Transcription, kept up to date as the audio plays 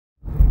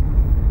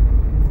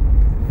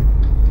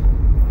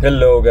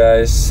Hello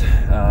guys,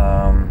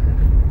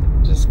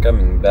 just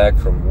coming back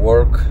from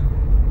work,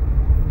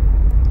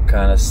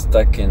 kind of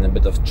stuck in a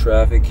bit of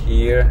traffic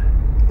here.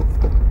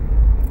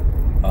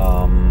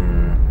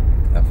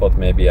 I thought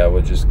maybe I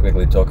would just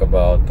quickly talk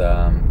about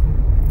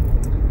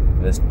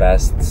this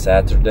past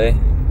Saturday.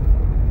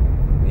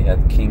 We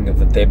had King of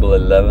the Table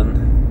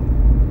 11.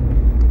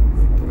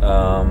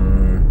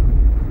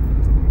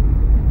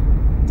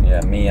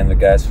 Yeah, me and the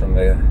guys from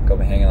the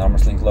Copenhagen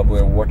Armwrestling Club, we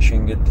were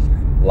watching it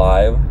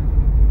live,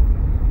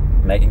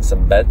 making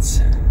some bets,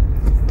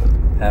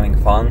 having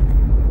fun.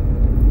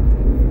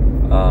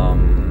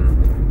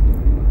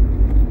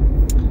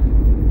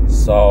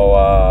 So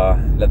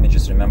let me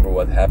just remember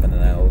what happened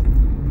and I'll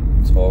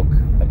talk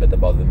a bit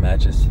about the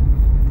matches.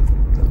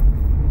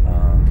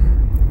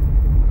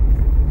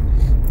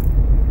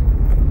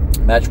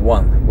 Match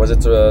 1, was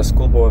it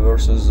Schoolboy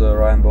versus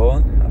Ryan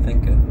Bowen? I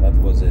think that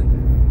was it.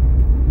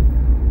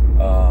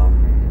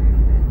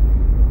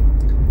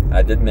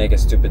 I did make a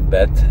stupid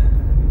bet,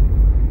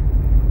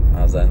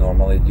 as I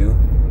normally do.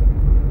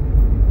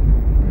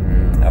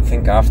 I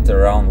think after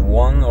round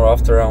 1 or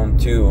after round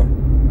 2,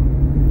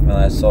 when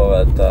I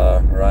saw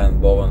that Ryan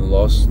Bowen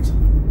lost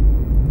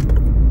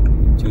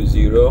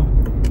 2-0,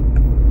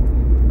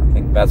 I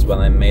think that's when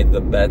I made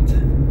the bet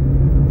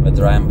that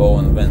Ryan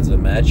Bowen wins the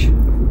match.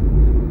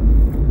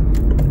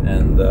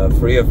 And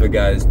 3 of the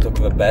guys took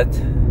the bet,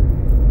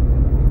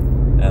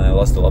 and I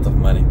lost a lot of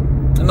money.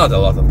 Not a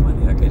lot of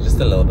money, okay, just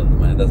a little bit of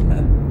money, doesn't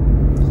matter.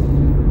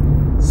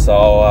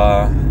 So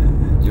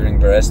during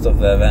the rest of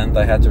the event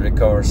I had to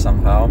recover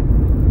somehow.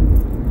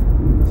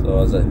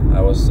 So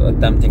I was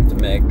attempting to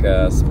make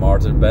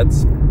smarter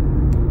bets.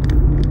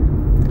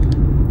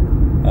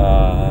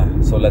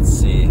 So let's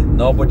see,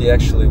 nobody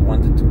actually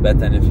wanted to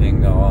bet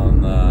anything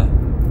on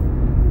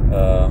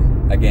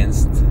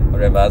against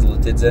Revaz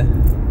Lutidze.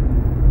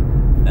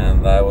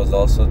 And I was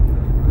also,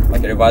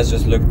 like, Revaz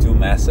just looked too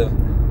massive.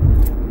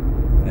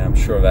 Yeah, I'm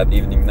sure that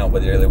evening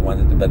nobody really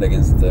wanted to bet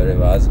against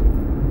Revaz.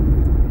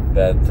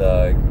 But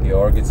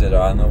Georgi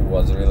Zerano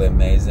was really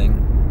amazing.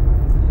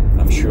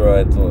 I'm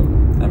sure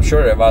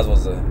Revaz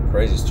was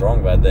crazy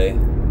strong that day.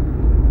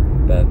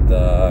 But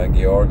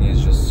Georgi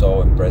is just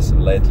so impressive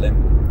lately.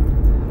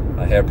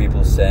 I hear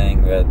people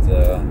saying that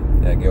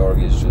yeah,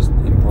 Georgi is just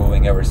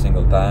improving every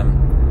single time.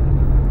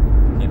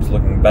 Keeps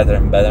looking better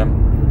and better.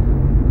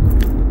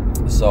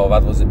 So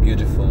that was a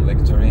beautiful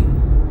victory.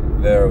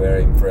 Very,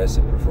 very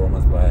impressive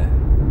performance by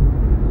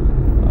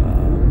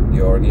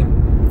Georgi.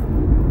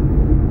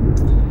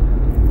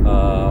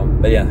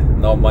 But yeah,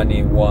 no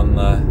money won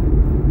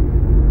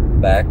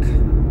back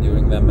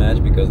during that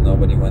match because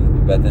nobody wanted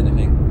to bet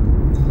anything.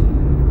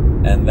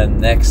 And then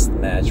next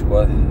match,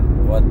 what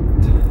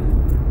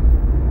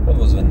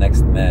was the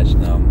next match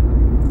now?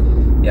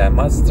 Yeah, I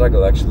might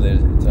struggle actually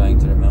trying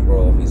to remember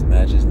all of these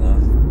matches now.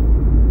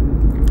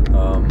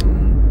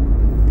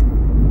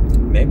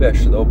 Maybe I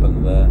should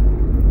open the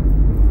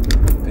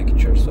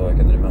picture so I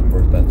can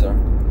remember better.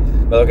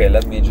 But okay,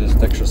 let me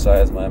just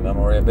exercise my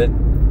memory a bit.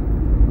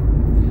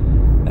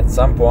 At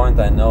some point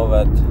I know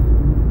that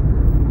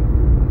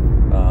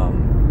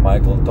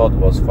Michael Todd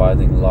was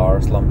fighting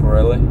Lars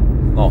Lamparelli.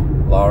 No,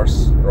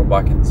 Lars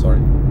Robakin,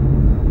 sorry.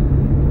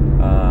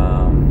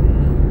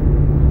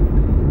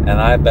 And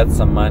I bet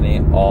some money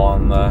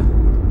on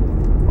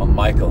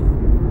Michael.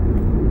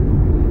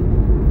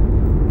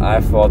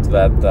 I thought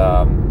that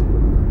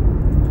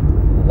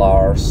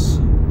Lars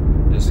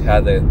just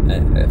had a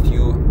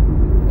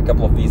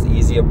couple of these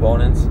easy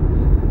opponents,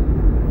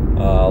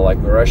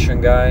 like the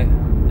Russian guy,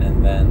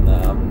 and then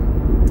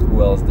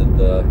who else did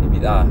he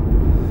beat?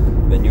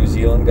 The New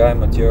Zealand guy,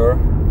 Mature.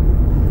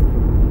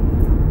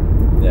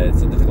 Yeah,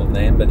 it's a difficult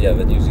name, but yeah,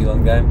 the New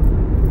Zealand guy.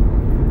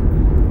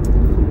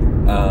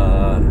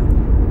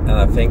 And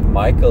I think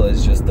Michael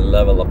is just a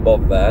level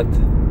above that.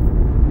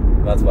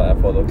 That's why I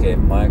thought, okay,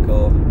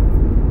 Michael,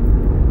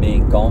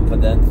 being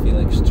confident,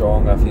 feeling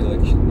strong, I feel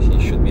like he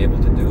should be able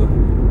to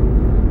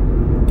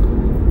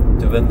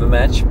win the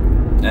match,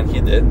 and he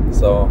did.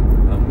 So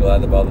I'm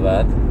glad about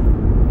that.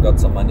 Got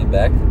some money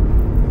back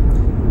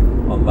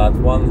on that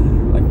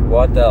one. Like,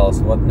 what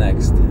else? What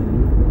next?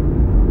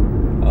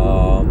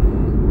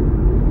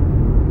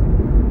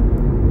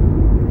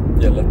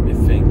 Yeah, let me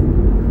think.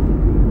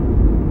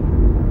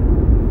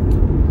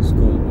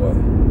 Schoolboy,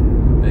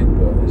 big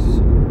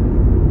boys.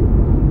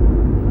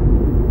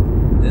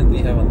 Didn't we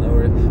have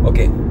another?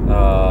 Okay,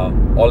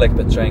 Oleg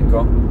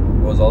Petrenko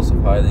was also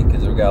fighting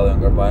Kizurgali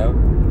and Garbayev,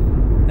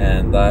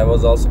 and I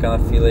was also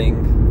kind of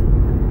feeling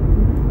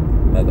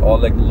that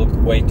Oleg looked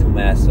way too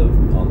massive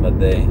on that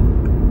day,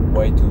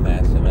 way too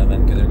massive, and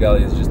then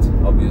Kizurgali is just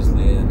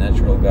obviously a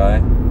natural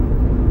guy.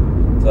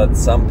 So at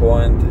some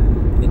point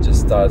it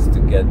just starts to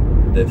get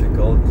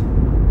difficult,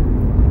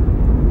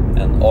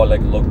 and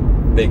Oleg looked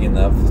big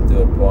enough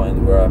to a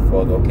point where I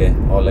thought, okay,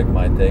 Oleg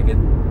might take it.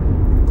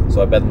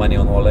 So I bet money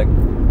on Oleg,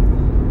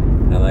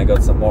 and I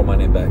got some more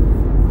money back.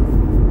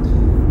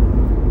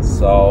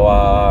 So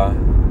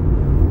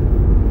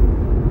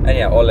and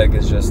yeah, Oleg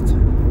is just, I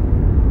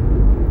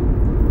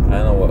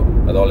don't know,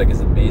 but Oleg is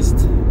a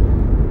beast.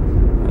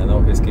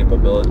 his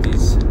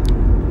capabilities.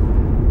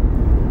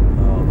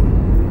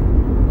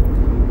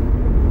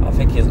 I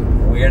think his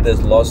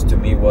weirdest loss to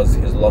me was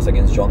his loss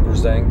against John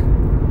Kruzank.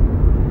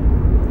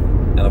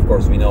 And of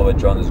course we know that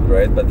John is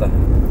great, but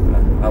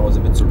I was a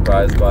bit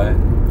surprised by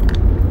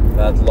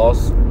that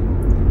loss.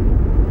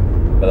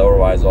 But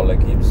otherwise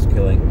Oleg keeps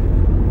killing.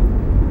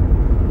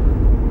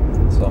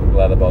 So I'm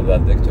glad about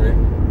that victory.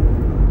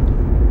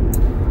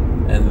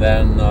 And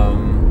then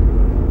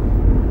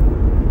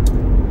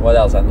what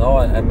else? I know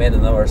I made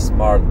another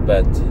smart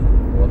bet.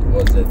 What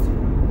was it?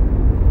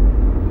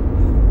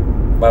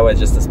 By the way,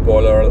 just a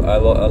spoiler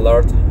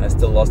alert, I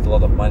still lost a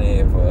lot of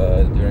money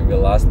during the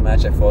last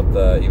match. I thought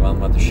Ivan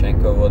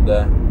Matushenko would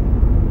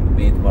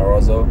beat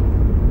Morozov.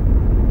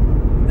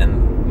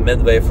 And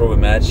midway through the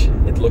match,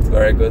 it looked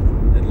very good.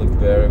 It looked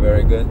very,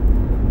 very good.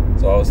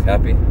 So I was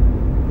happy.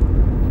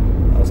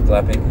 I was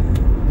clapping.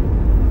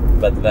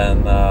 But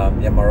then,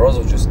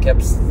 Morozov just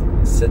kept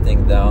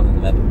sitting down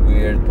in that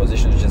weird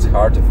position. It's just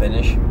hard to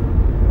finish.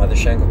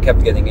 Matushenko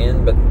kept getting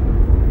in, but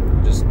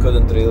just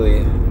couldn't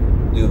really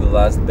do the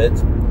last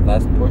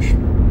push,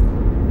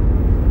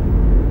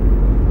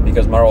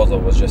 because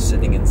Morozov was just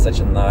sitting in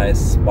such a nice,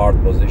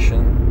 smart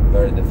position,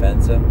 very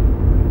defensive.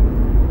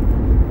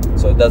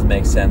 So it does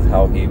make sense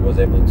how he was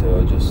able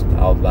to just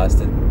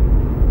outlast it.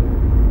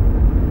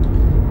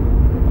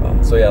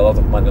 So yeah, a lot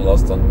of money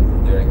lost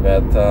during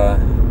that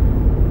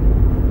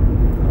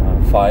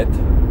fight.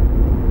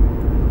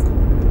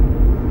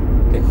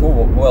 Okay,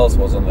 who else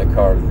was on the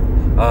card?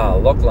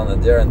 Lachlan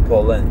Adair and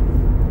Paul Lynn.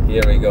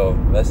 Here we go.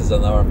 This is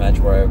another match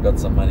where I've got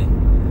some money.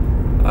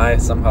 I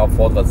somehow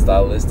thought that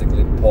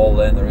stylistically Paul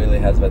Lynn really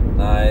has that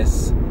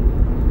nice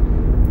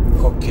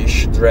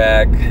hookish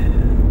drag,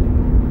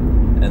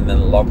 and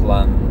then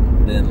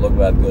Lachlan didn't look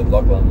that good.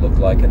 Lachlan looked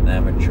like an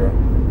amateur,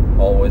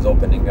 always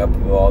opening up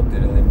without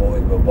really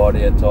moving the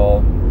body at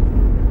all.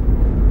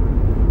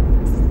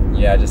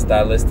 Yeah, just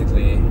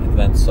stylistically it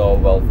went so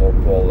well for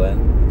Paul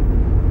Lynn.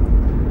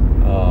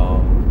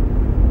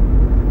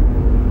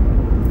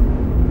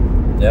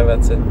 Yeah,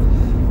 that's it.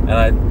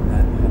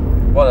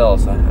 And what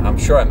else? I'm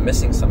sure I'm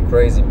missing some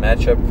crazy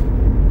matchup.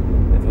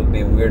 It would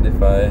be weird if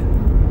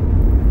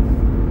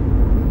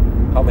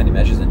how many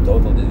matches in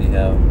total did he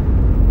have?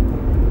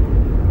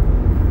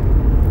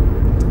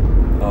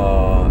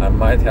 I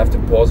might have to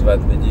pause that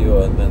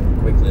video and then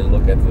quickly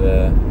look at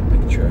the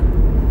picture.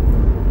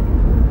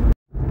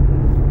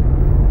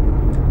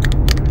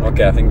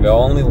 Okay, I think the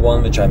only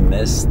one which I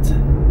missed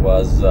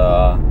was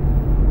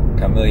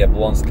Kamil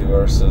Jablonski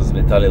versus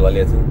Vitaly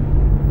Laletin.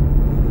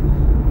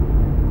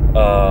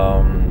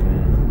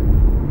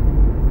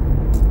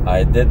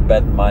 I did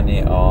bet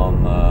money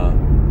on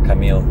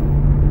Kamil,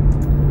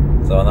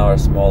 so another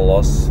small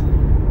loss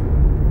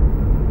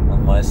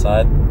on my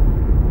side.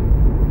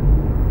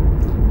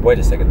 Wait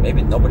a second,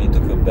 maybe nobody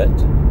took the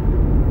bet.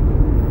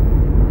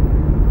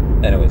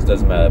 Anyways,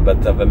 doesn't matter.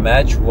 But the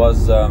match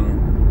was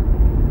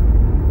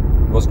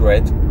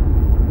great.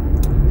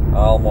 I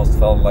almost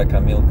felt like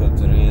Kamil could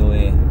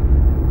really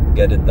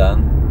get it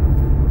done,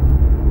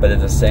 but at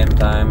the same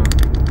time,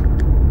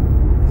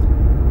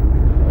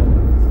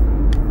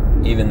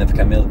 even if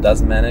Kamil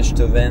does manage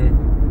to win,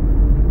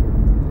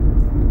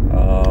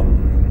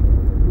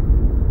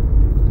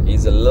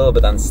 he's a little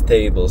bit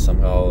unstable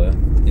somehow.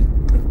 It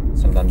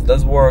sometimes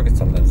does work, it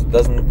sometimes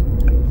doesn't.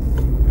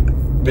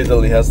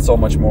 Vitaly has so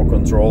much more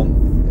control.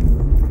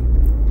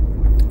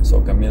 So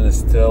Kamil is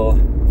still...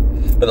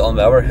 But on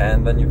the other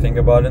hand, when you think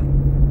about it,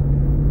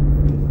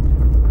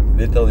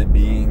 Vitaly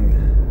being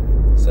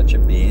such a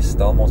beast,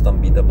 almost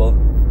unbeatable,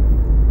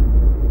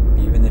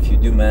 even if you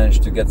do manage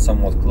to get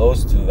somewhat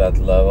close to that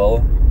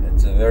level,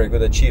 it's a very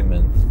good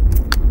achievement.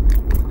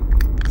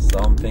 So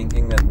I'm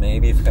thinking that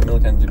maybe if Kamil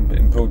can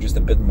improve just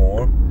a bit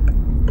more,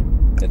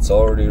 it's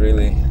already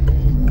really,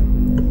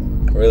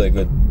 really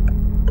good.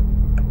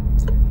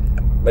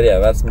 But yeah,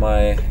 that's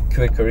my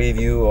quick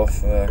review of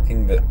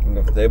King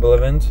of the Table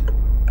event.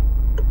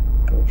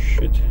 Oh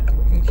shit,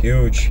 looking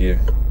huge here.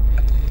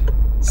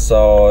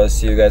 So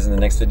see you guys in the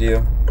next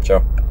video.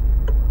 Ciao.